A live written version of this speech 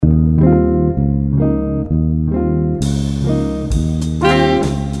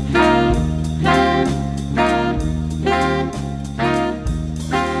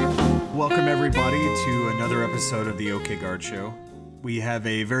Guard Show. We have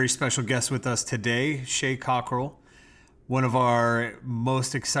a very special guest with us today, Shay Cockrell, one of our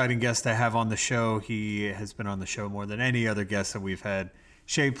most exciting guests to have on the show. He has been on the show more than any other guest that we've had.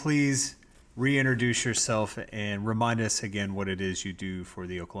 Shay, please reintroduce yourself and remind us again what it is you do for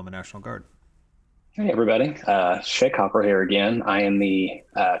the Oklahoma National Guard. Hey, everybody. Shay Cockrell here again. I am the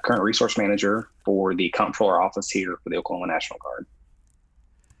current resource manager for the comptroller office here for the Oklahoma National Guard.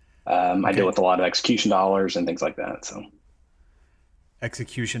 I deal with a lot of execution dollars and things like that. So,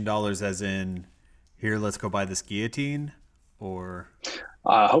 execution dollars as in, here, let's go buy this guillotine, or?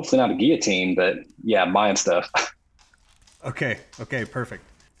 Hopefully not a guillotine, but yeah, buying stuff. Okay, perfect.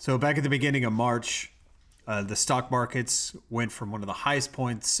 So back at the beginning of March, the stock markets went from one of the highest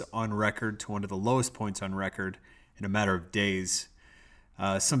points on record to one of the lowest points on record in a matter of days.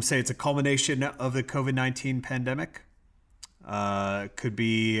 Some say it's a culmination of the COVID-19 pandemic. Could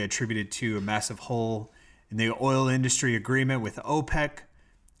be attributed to a massive hole in the oil industry agreement with OPEC.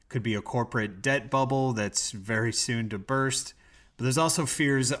 Could be a corporate debt bubble that's very soon to burst. But there's also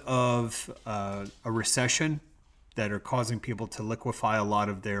fears of a recession that are causing people to liquefy a lot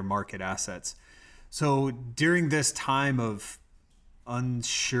of their market assets. So during this time of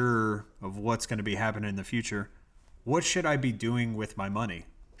unsure of what's going to be happening in the future, what should I be doing with my money?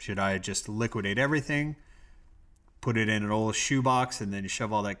 Should I just liquidate everything, put it in an old shoebox, and then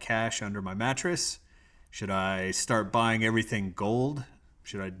shove all that cash under my mattress? Should I start buying everything gold?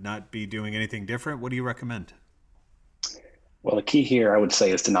 Should I not be doing anything different? What do you recommend? Well, the key here, I would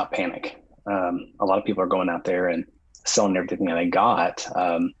say, is to not panic. A lot of people are going out there and selling everything that they got.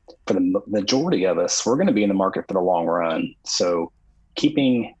 For the majority of us, we're going to be in the market for the long run. So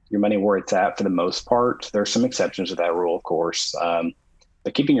keeping your money where it's at for the most part, there's some exceptions to that rule, of course.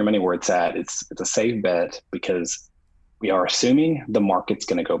 But keeping your money where it's at, it's a safe bet because we are assuming the market's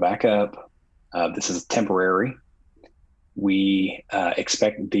going to go back up. This is temporary. We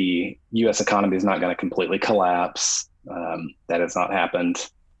expect the U.S. economy is not going to completely collapse. That has not happened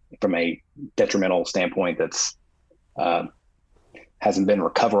from a detrimental standpoint. That's hasn't been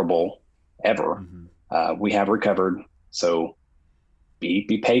recoverable ever. We have recovered. So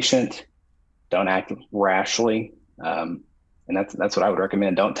be patient. Don't act rashly. And that's what I would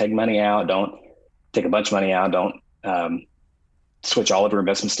recommend. Don't take money out. Don't take a bunch of money out. Don't switch all of your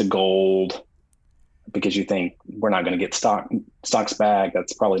investments to gold because you think we're not going to get stocks back.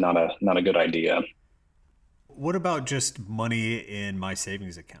 That's probably not a good idea. What about just money in my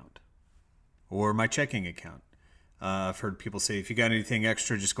savings account or my checking account? I've heard people say, if you got anything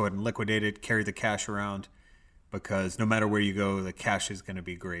extra, just go ahead and liquidate it, carry the cash around, because no matter where you go, the cash is going to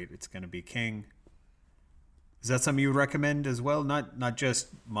be great. It's going to be king. Is that something you would recommend as well? Not just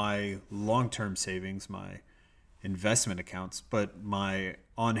my long-term savings, my investment accounts, but my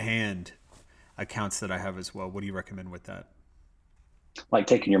on-hand accounts that I have as well. What do you recommend with that? Like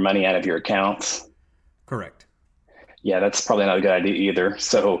taking your money out of your accounts? Correct. Yeah, that's probably not a good idea either.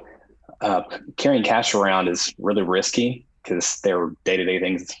 So carrying cash around is really risky because there are day-to-day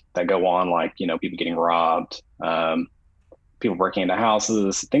things that go on, like, people getting robbed, people breaking into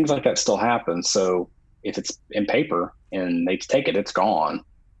houses, things like that still happen. So if it's in paper and they take it, it's gone.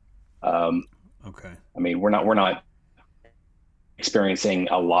 Okay. I mean, we're not experiencing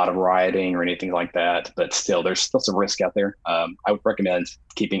a lot of rioting or anything like that, but still, there's still some risk out there. I would recommend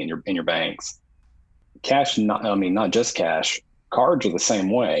keeping it in your banks. Cash, not just cash. Cards are the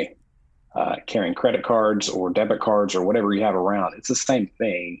same way. Carrying credit cards or debit cards or whatever you have around, it's the same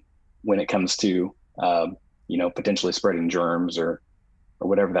thing when it comes to potentially spreading germs or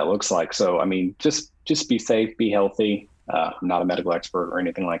whatever that looks like. So I mean, just be safe, be healthy. I'm not a medical expert or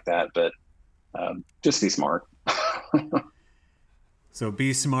anything like that, but just be smart. So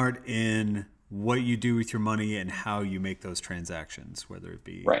be smart in what you do with your money and how you make those transactions, whether it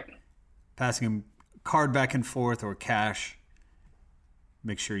be right. Passing a card back and forth or cash.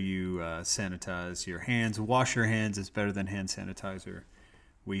 Make sure you sanitize your hands. Wash your hands is better than hand sanitizer,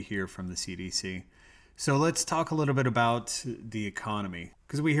 we hear from the CDC. So let's talk a little bit about the economy,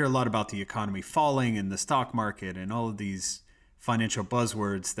 because we hear a lot about the economy falling and the stock market and all of these financial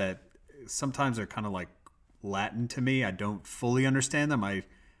buzzwords that sometimes are kind of like Latin to me. I don't fully understand them. I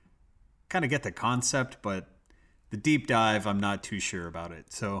kind of get the concept, but the deep dive, I'm not too sure about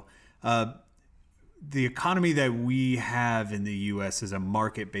it. So the economy that we have in the U.S. is a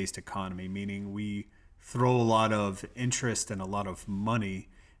market-based economy, meaning we throw a lot of interest and a lot of money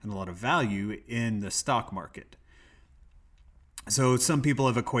and a lot of value in the stock market. So some people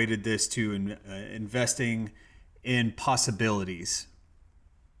have equated this to investing in possibilities.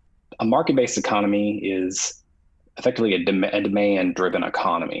 A market-based economy is effectively a demand-driven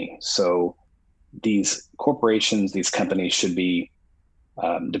economy. So these corporations, these companies should be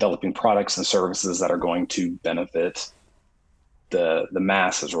developing products and services that are going to benefit the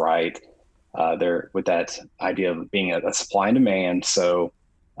masses, right? They're with that idea of being a supply and demand. So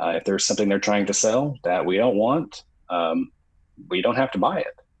if there's something they're trying to sell that we don't want, we don't have to buy it.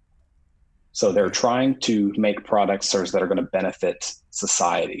 So they're Okay. trying to make products services that are going to benefit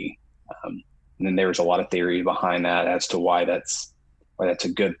society. And then there's a lot of theory behind that as to why that's a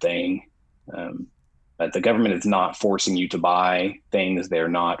good thing. But the government is not forcing you to buy things. They're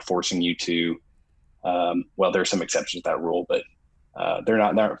not forcing you to. Well, there's some exceptions to that rule, but they're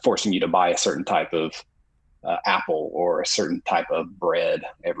not forcing you to buy a certain type of apple or a certain type of bread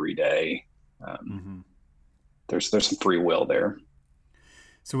every day. Um, Hmm. there's some free will there.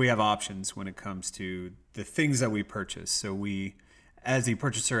 So we have options when it comes to the things that we purchase. So we, as a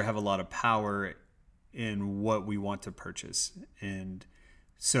purchaser, have a lot of power in what we want to purchase. And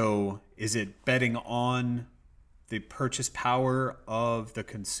so is it betting on the purchase power of the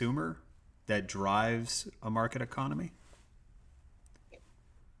consumer that drives a market economy?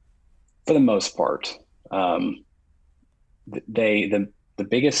 For the most part, um, they the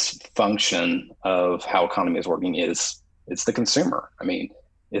biggest function of how economy is working is it's the consumer. I mean,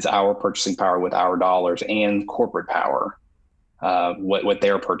 it's our purchasing power with our dollars and corporate power, what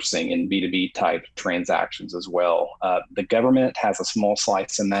they're purchasing in B2B type transactions as well. The government has a small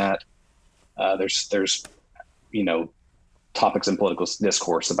slice in that. There's you know topics in political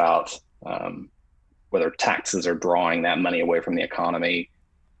discourse about whether taxes are drawing that money away from the economy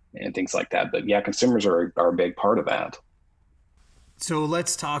and things like that. But yeah, consumers are a big part of that. So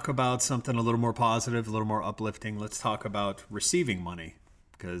let's talk about something a little more positive, a little more uplifting. Let's talk about receiving money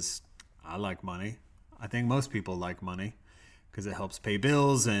because I like money. I think most people like money because it helps pay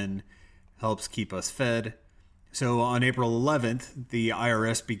bills and helps keep us fed. So on April 11th, the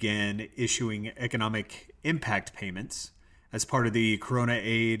IRS began issuing economic impact payments as part of the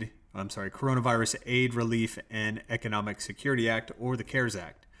Coronavirus Aid, Relief, and Economic Security Act, or the CARES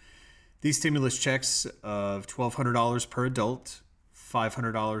Act. These stimulus checks of $1,200 per adult,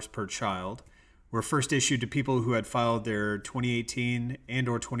 $500 per child, were first issued to people who had filed their 2018 and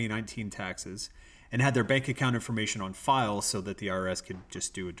or 2019 taxes and had their bank account information on file so that the IRS could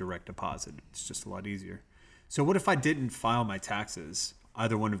just do a direct deposit. It's just a lot easier. So what if I didn't file my taxes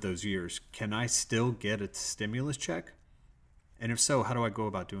either one of those years? Can I still get a stimulus check? And if so, how do I go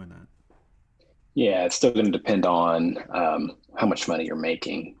about doing that? Yeah, it's still going to depend on how much money you're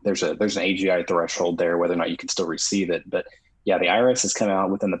making. There's an AGI threshold there, whether or not you can still receive it. But yeah, the IRS has come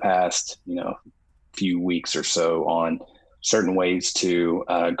out within the past few weeks or so on certain ways to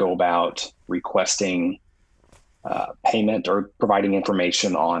go about requesting payment or providing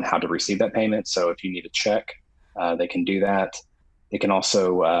information on how to receive that payment. So if you need a check, they can do that. They can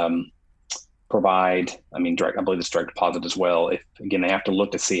also provide, I believe it's direct deposit as well. If again, they have to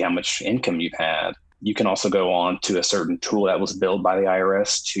look to see how much income you've had. You can also go on to a certain tool that was built by the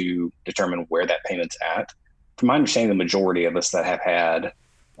IRS to determine where that payment's at. From my understanding, the majority of us that have had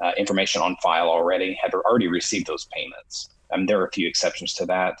information on file already have already received those payments. There are a few exceptions to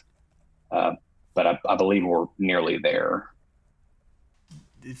that, uh, but I believe we're nearly there.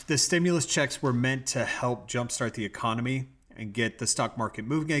 If the stimulus checks were meant to help jumpstart the economy and get the stock market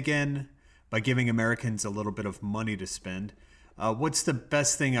moving again by giving Americans a little bit of money to spend, what's the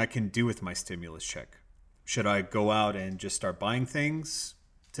best thing I can do with my stimulus check? Should I go out and just start buying things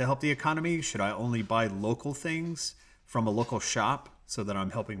to help the economy? Should I only buy local things from a local shop so that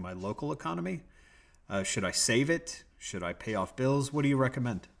I'm helping my local economy? Should I save it? Should I pay off bills? What do you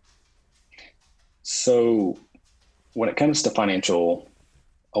recommend? So when it comes to financial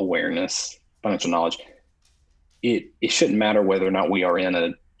awareness, financial knowledge, it shouldn't matter whether or not we are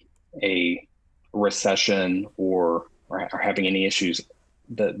in a recession or having any issues.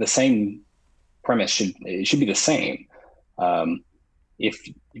 The same premise should be the same. If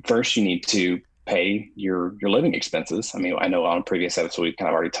first you need to pay your living expenses. I mean, I know on previous episodes we kind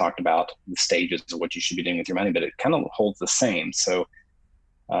of already talked about the stages of what you should be doing with your money, but it kind of holds the same. So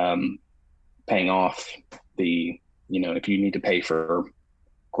um, paying off if you need to pay for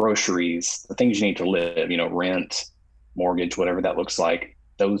groceries, the things you need to live, rent, mortgage, whatever that looks like,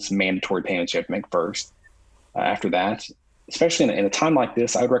 those mandatory payments you have to make first. After that, especially in a time like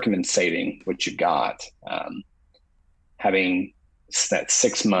this, I would recommend saving what you've got. Having that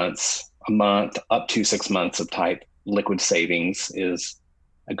 6 months, a month, up to 6 months of type liquid savings is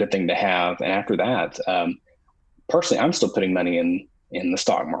a good thing to have. And after that, personally, I'm still putting money in the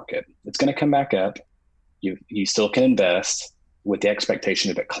stock market. It's going to come back up. You still can invest with the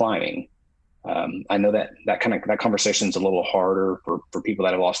expectation of it climbing. I know that conversation is a little harder for people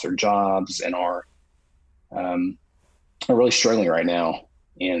that have lost their jobs and um, are really struggling right now.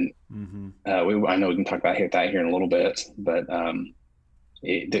 And Mm-hmm. I know we can talk about that here in a little bit, but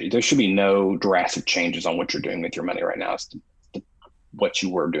there should be no drastic changes on what you're doing with your money right now as to what you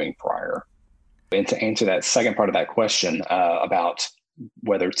were doing prior. And to answer that second part of that question about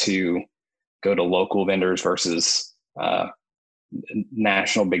whether to go to local vendors versus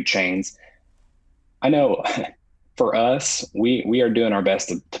national big chains, I know for us, we are doing our best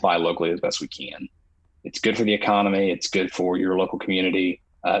to buy locally as best we can. It's good for the economy. It's good for your local community,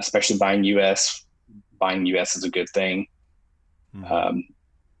 especially buying U.S. Buying U.S. is a good thing. Mm-hmm. Um,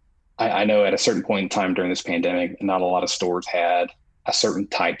 I know at a certain point in time during this pandemic, not a lot of stores had a certain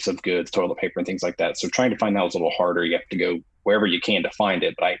types of goods, toilet paper and things like that. So trying to find that was a little harder. You have to go wherever you can to find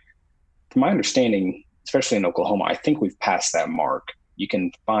it. But from my understanding, especially in Oklahoma, I think we've passed that mark. You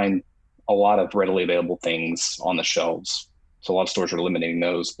can find a lot of readily available things on the shelves. So a lot of stores are eliminating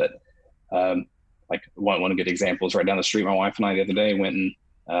those. But um, like one good example is right down the street. My wife and I the other day went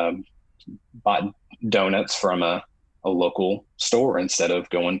and bought donuts from a local store instead of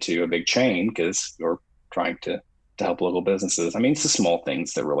going to a big chain because we're trying to help local businesses. I mean, it's the small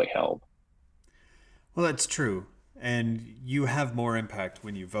things that really help. Well, that's true. And you have more impact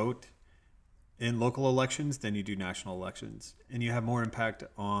when you vote in local elections than you do national elections. And you have more impact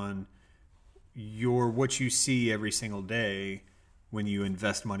on your what you see every single day when you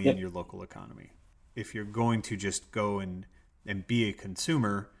invest money in Yep. your local economy. If you're going to just go and be a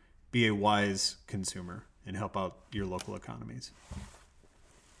consumer, be a wise consumer and help out your local economies.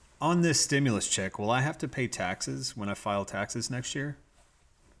 On this stimulus check, will I have to pay taxes when I file taxes next year?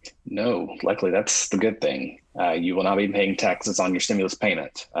 No, luckily that's the good thing. You will not be paying taxes on your stimulus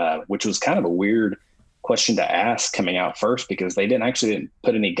payment, which was kind of a weird question to ask coming out first because they didn't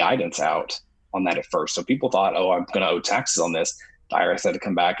put any guidance out on that at first. So people thought, oh, I'm going to owe taxes on this. The IRS had to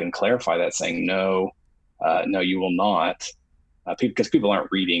come back and clarify that, saying no, no, you will not, because people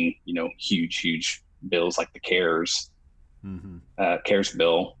aren't reading, huge bills like the Mm-hmm. CARES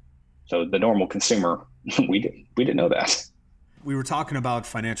bill. So the normal consumer, we didn't know that. We were talking about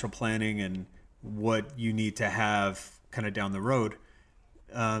financial planning and what you need to have kind of down the road.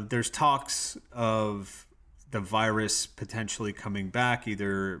 There's talks of the virus potentially coming back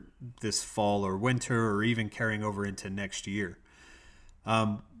either this fall or winter or even carrying over into next year.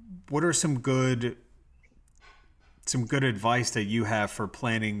 What are some good advice that you have for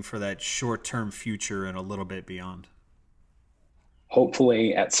planning for that short-term future and a little bit beyond?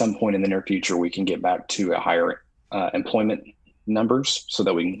 Hopefully at some point in the near future we can get back to a higher employment numbers so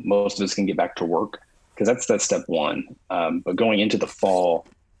that most of us can get back to work because that's step one. But going into the fall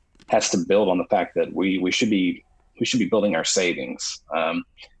has to build on the fact that we should be building our savings.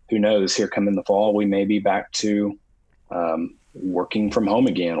 Who knows, here come in the fall we may be back to working from home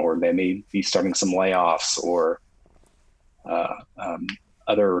again, or they may be starting some layoffs or uh, um,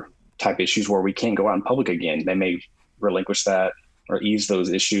 other type issues where we can't go out in public again. They may relinquish that or ease those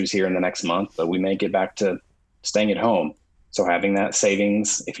issues here in the next month, but we may get back to staying at home. So having that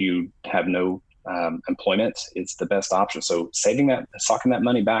savings, if you have no employment, is the best option. So socking that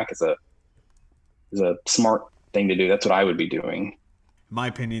money back is a smart thing to do. That's what I would be doing. In my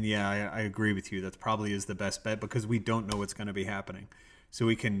opinion, yeah, I agree with you. That probably is the best bet because we don't know what's going to be happening. So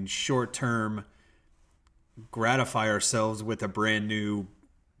we can short term gratify ourselves with a brand new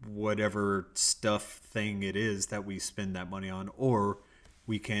whatever stuff thing it is that we spend that money on, or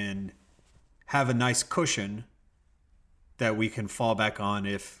we can have a nice cushion that we can fall back on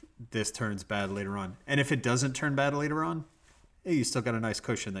if this turns bad later on. And if it doesn't turn bad later on, hey, you still got a nice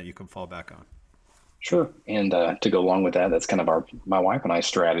cushion that you can fall back on. Sure. And to go along with that, that's kind of my wife and I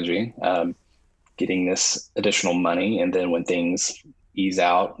strategy, getting this additional money. And then when things ease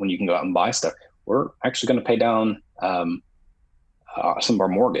out, when you can go out and buy stuff, we're actually going to pay down some of our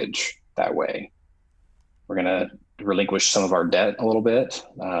mortgage that way. We're going to relinquish some of our debt a little bit.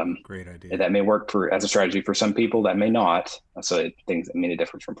 Great idea. And that may work as a strategy for some people, that may not. So things may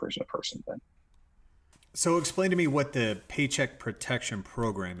differ from person to person. But So explain to me what the Paycheck Protection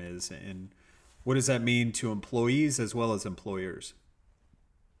Program is and what does that mean to employees as well as employers?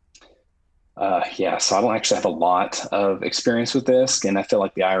 yeah, so I don't actually have a lot of experience with this, and I feel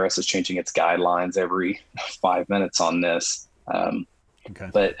like the IRS is changing its guidelines every 5 minutes on this. Okay.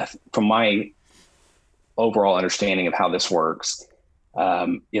 But from my overall understanding of how this works,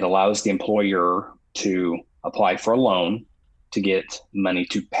 it allows the employer to apply for a loan to get money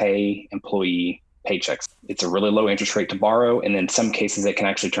to pay employee paychecks. It's a really low interest rate to borrow, and in some cases, it can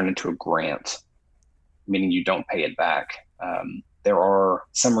actually turn into a grant, meaning you don't pay it back. There are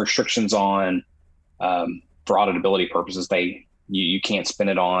some restrictions on, for auditability purposes, you can't spend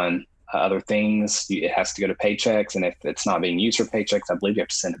it on other things. It has to go to paychecks. And if it's not being used for paychecks, I believe you have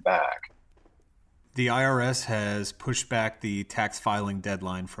to send it back. The IRS has pushed back the tax filing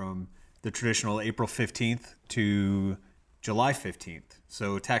deadline from the traditional April 15th to July 15th.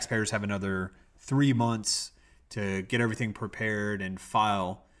 So taxpayers have another 3 months to get everything prepared and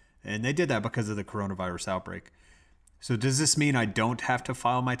file. And they did that because of the coronavirus outbreak. So does this mean I don't have to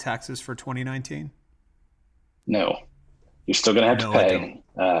file my taxes for 2019? No, you're still going to have to No, I pay. don't.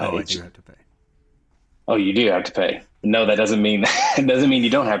 I do have to pay. Oh, you do have to pay. No, that doesn't mean it doesn't mean you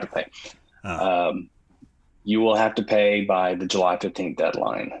don't have to pay. You will have to pay by the July 15th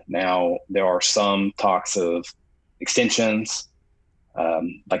deadline. Now, there are some talks of extensions,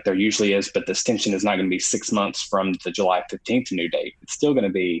 like there usually is, but the extension is not going to be 6 months from the July 15th new date. It's still going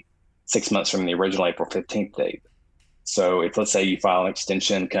to be 6 months from the original April 15th date. So if, let's say, you file an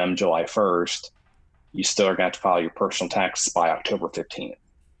extension come July 1st, you still are going to have to file your personal tax by October 15th,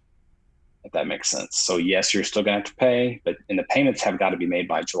 if that makes sense. So yes, you're still going to have to pay, and the payments have got to be made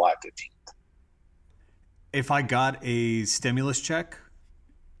by July 15th. If I got a stimulus check,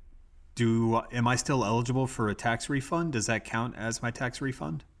 am I still eligible for a tax refund? Does that count as my tax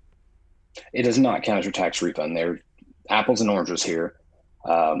refund? It does not count as your tax refund. They're apples and oranges here.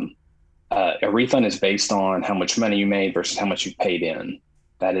 A refund is based on how much money you made versus how much you paid in.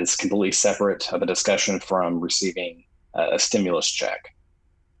 That is completely separate of a discussion from receiving a stimulus check.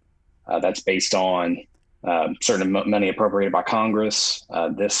 That's based on certain money appropriated by Congress.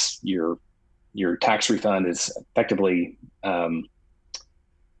 Your tax refund is effectively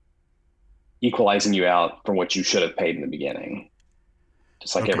equalizing you out from what you should have paid in the beginning,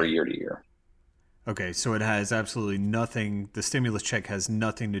 just like every year to year. Okay, so it has absolutely nothing, the stimulus check has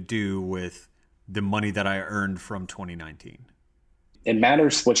nothing to do with the money that I earned from 2019. It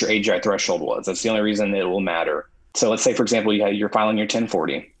matters what your AGI threshold was. That's the only reason it will matter. So let's say, for example, you're filing your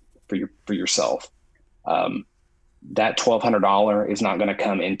 1040 for yourself. That $1,200 is not going to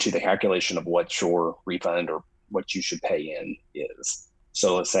come into the calculation of what your refund or what you should pay in is.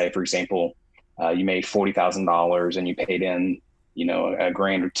 So let's say, for example, you made $40,000 and you paid in,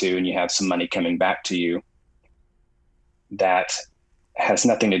 $1,000 or $2,000, and you have some money coming back to you. That has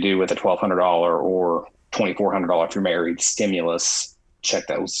nothing to do with a $1,200 or $2,400 if you're married stimulus check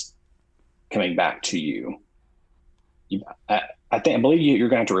that was coming back to you. I believe you're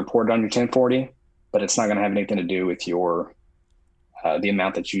going to have to report it on your 1040, but it's not going to have anything to do with your the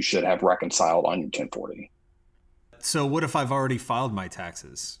amount that you should have reconciled on your 1040. So what if I've already filed my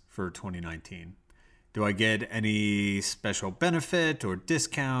taxes for 2019? Do I get any special benefit or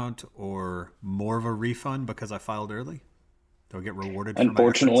discount or more of a refund because I filed early? Do I get rewarded?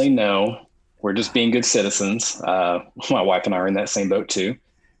 Unfortunately, no. We're just being good citizens. My wife and I are in that same boat too.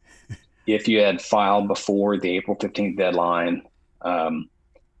 If you had filed before the April 15th deadline,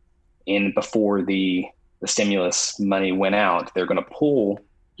 and before the stimulus money went out, they're going to pull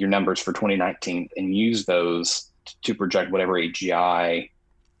your numbers for 2019 and use those to project whatever AGI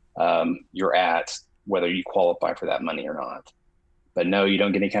you're at, whether you qualify for that money or not. But no, you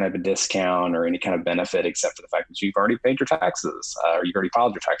don't get any kind of a discount or any kind of benefit except for the fact that you've already paid your taxes or you've already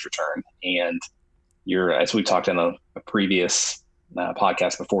filed your tax return. And you're, as we talked in a previous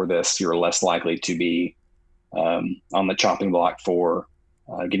podcast before this, you're less likely to be on the chopping block for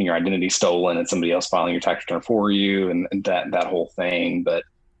getting your identity stolen and somebody else filing your tax return for you and that whole thing. But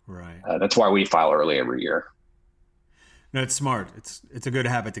right. That's why we file early every year. No, it's smart. It's a good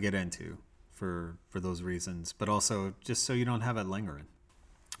habit to get into for those reasons, but also just so you don't have it lingering.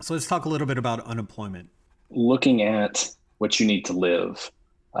 So let's talk a little bit about unemployment. Looking at what you need to live,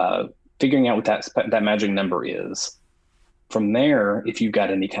 figuring out what that magic number is. From there, if you've got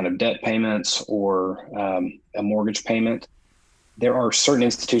any kind of debt payments or a mortgage payment, there are certain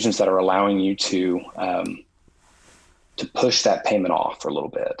institutions that are allowing you to push that payment off for a little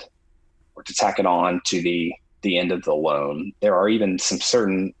bit or to tack it on to the end of the loan. There are even some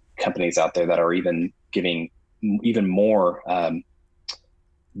certain companies out there that are even giving even more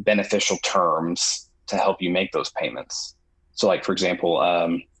beneficial terms to help you make those payments. So like, for example,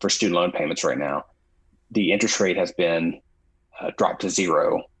 for student loan payments right now, the interest rate has been dropped to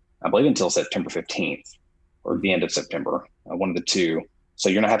zero, I believe until September 15th or the end of September, one of the two. So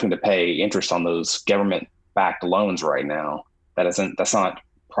you're not having to pay interest on those government-backed loans right now. That's not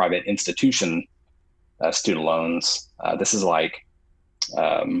private institution student loans. This is like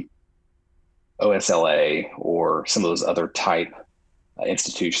OSLA or some of those other type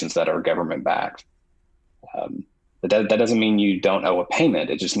institutions that are government-backed. But that doesn't mean you don't owe a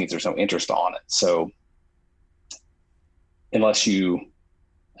payment. It just means there's no interest on it. So unless you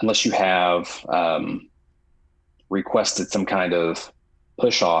have requested some kind of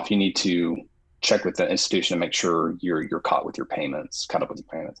push off, you need to check with the institution to make sure you're caught up with your payments.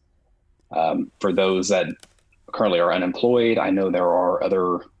 For those that currently are unemployed, I know there are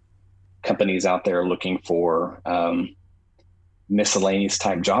other companies out there looking for miscellaneous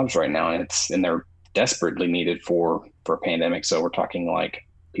type jobs right now, and they're desperately needed for a pandemic. So we're talking like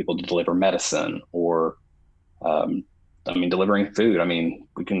people to deliver medicine or delivering food. I mean,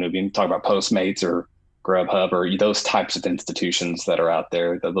 we can talk about Postmates or Grubhub or those types of institutions that are out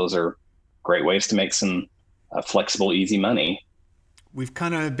there. Those are great ways to make some flexible, easy money. We've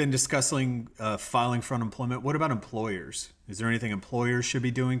kind of been discussing filing for unemployment. What about employers? Is there anything employers should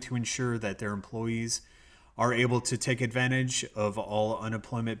be doing to ensure that their employees are able to take advantage of all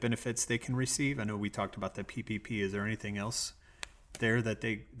unemployment benefits they can receive? I know we talked about the PPP. Is there anything else there that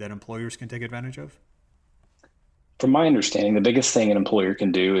employers can take advantage of? From my understanding, the biggest thing an employer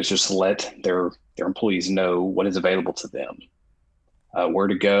can do is just let their employees know what is available to them, where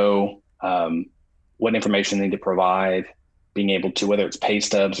to go, what information they need to provide, being able to, whether it's pay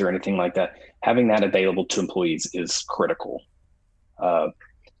stubs or anything like that, having that available to employees is critical.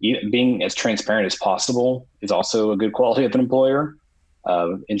 Being as transparent as possible is also a good quality of an employer,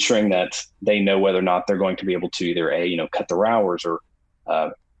 ensuring that they know whether or not they're going to be able to either cut their hours or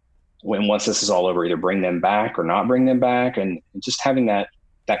once this is all over, either bring them back or not bring them back, and just having that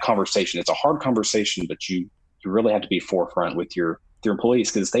conversation. It's a hard conversation, but you really have to be forefront with your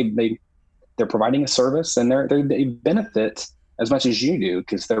employees, because they're providing a service and they benefit as much as you do,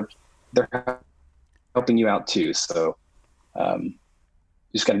 because they're helping you out too. So you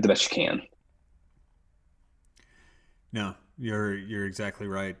just got to do the best you can. No, you're exactly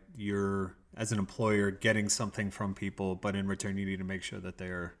right. You're, as an employer, getting something from people, but in return you need to make sure that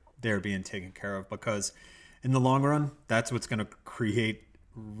they're being taken care of, because in the long run, that's what's going to create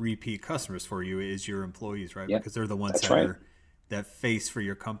repeat customers for you, is your employees, right? Yep. Because they're the ones That's that right. are that face for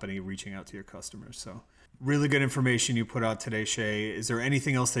your company reaching out to your customers. So really good information you put out today, Shay. Is there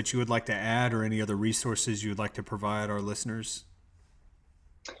anything else that you would like to add, or any other resources you would like to provide our listeners?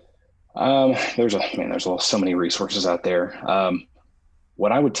 There's so many resources out there.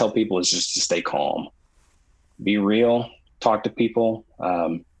 What I would tell people is just to stay calm, be real, talk to people.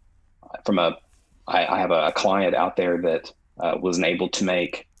 I have a client out there that wasn't able to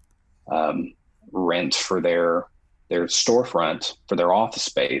make rent for their storefront, for their office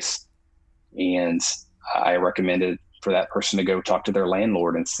space, and I recommended for that person to go talk to their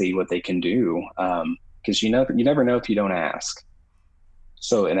landlord and see what they can do, because you never know if you don't ask.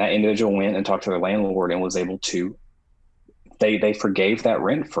 So, and that individual went and talked to their landlord and was able to. They forgave that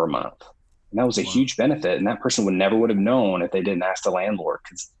rent for a month, and that was a huge benefit. And that person would have known if they didn't ask the landlord,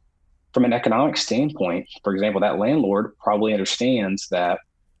 because from an economic standpoint, for example, that landlord probably understands that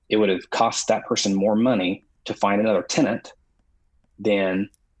it would have cost that person more money to find another tenant than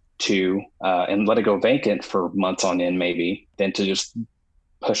to and let it go vacant for months on end, maybe, than to just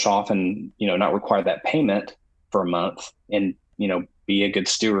push off and not require that payment for a month, and be a good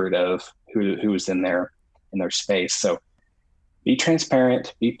steward of who is in their space. So be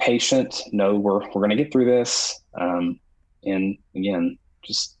transparent, be patient, know we're going to get through this, and again,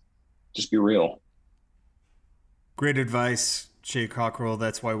 just be real. Great advice, Shay Cockrell.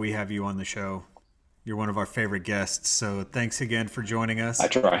 That's why we have you on the show. You're one of our favorite guests. So thanks again for joining us. I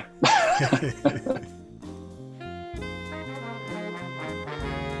try.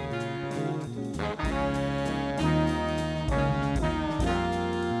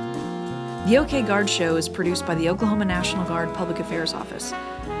 The OK Guard Show is produced by the Oklahoma National Guard Public Affairs Office.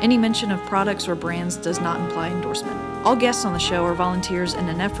 Any mention of products or brands does not imply endorsement. All guests on the show are volunteers in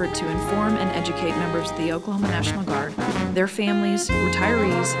an effort to inform and educate members of the Oklahoma National Guard, their families,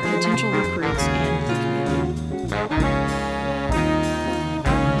 retirees, potential recruits,